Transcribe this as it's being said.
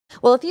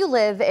Well, if you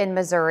live in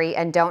Missouri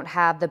and don't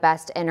have the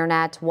best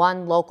internet,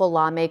 one local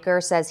lawmaker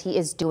says he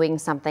is doing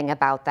something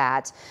about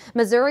that.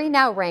 Missouri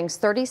now ranks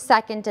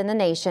 32nd in the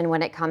nation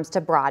when it comes to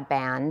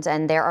broadband,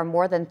 and there are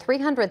more than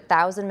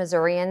 300,000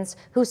 Missourians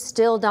who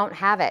still don't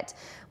have it.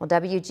 Well,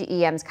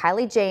 WGEM's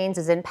Kylie Janes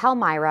is in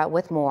Palmyra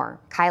with more.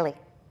 Kylie.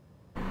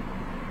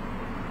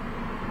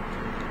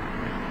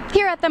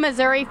 Here at the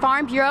Missouri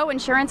Farm Bureau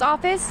Insurance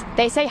Office,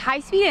 they say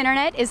high-speed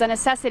internet is a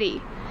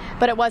necessity.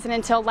 But it wasn't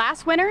until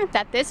last winter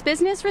that this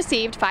business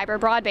received fiber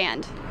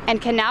broadband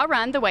and can now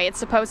run the way it's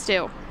supposed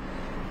to.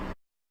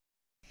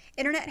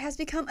 Internet has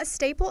become a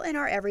staple in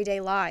our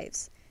everyday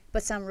lives,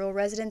 but some rural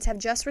residents have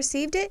just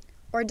received it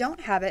or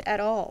don't have it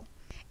at all.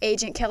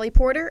 Agent Kelly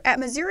Porter at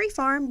Missouri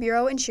Farm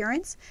Bureau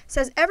Insurance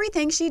says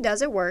everything she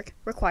does at work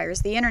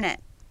requires the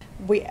internet.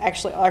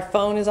 Our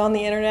phone is on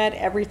the internet,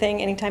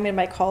 everything, anytime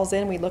anybody calls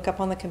in, we look up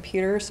on the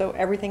computer, so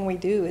everything we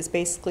do is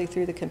basically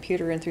through the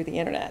computer and through the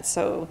internet.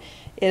 So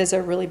it is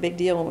a really big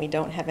deal when we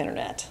don't have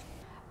internet.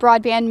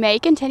 Broadband may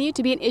continue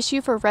to be an issue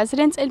for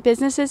residents and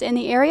businesses in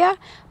the area,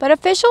 but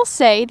officials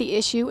say the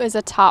issue is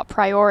a top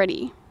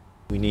priority.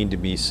 We need to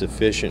be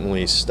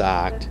sufficiently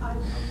stocked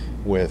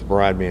with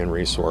broadband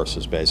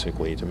resources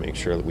basically to make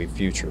sure that we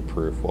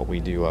future-proof what we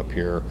do up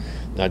here,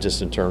 not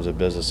just in terms of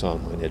business,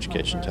 online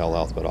education,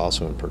 telehealth, but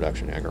also in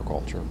production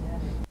agriculture.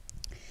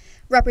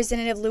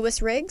 Representative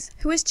Lewis Riggs,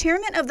 who is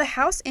chairman of the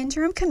House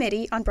Interim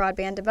Committee on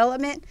Broadband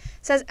Development,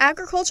 says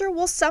agriculture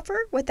will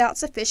suffer without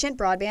sufficient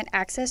broadband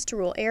access to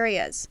rural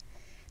areas.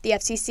 The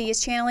FCC is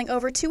channeling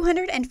over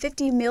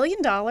 $250 million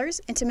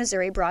into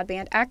Missouri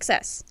broadband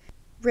access.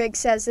 Riggs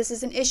says this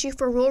is an issue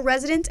for rural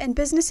residents and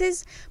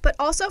businesses, but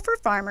also for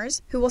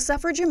farmers who will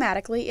suffer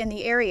dramatically in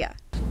the area.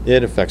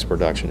 It affects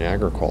production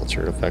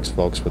agriculture. It affects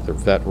folks with their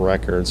vet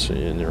records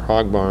in their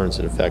hog barns.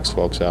 It affects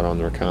folks out on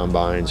their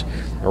combines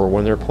or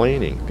when they're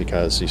planting,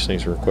 because these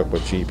things are equipped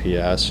with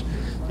GPS,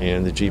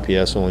 and the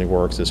GPS only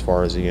works as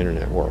far as the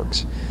internet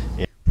works.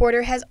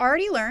 Porter has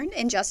already learned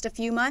in just a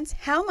few months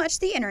how much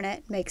the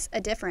internet makes a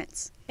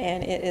difference.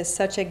 And it is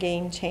such a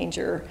game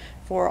changer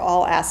for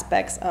all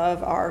aspects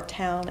of our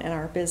town and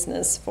our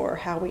business for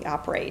how we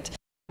operate.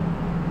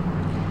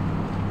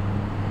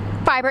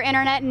 Fiber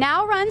internet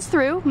now runs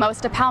through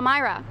most of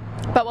Palmyra,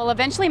 but will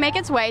eventually make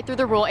its way through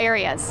the rural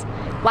areas.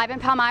 Live in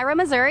Palmyra,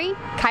 Missouri,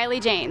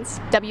 Kylie Janes,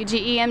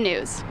 WGEM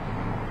News.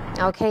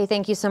 Okay,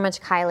 thank you so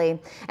much, Kylie.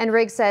 And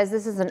Riggs says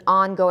this is an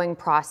ongoing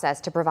process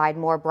to provide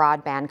more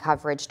broadband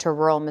coverage to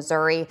rural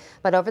Missouri,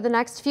 but over the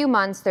next few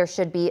months there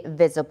should be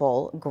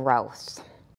visible growth.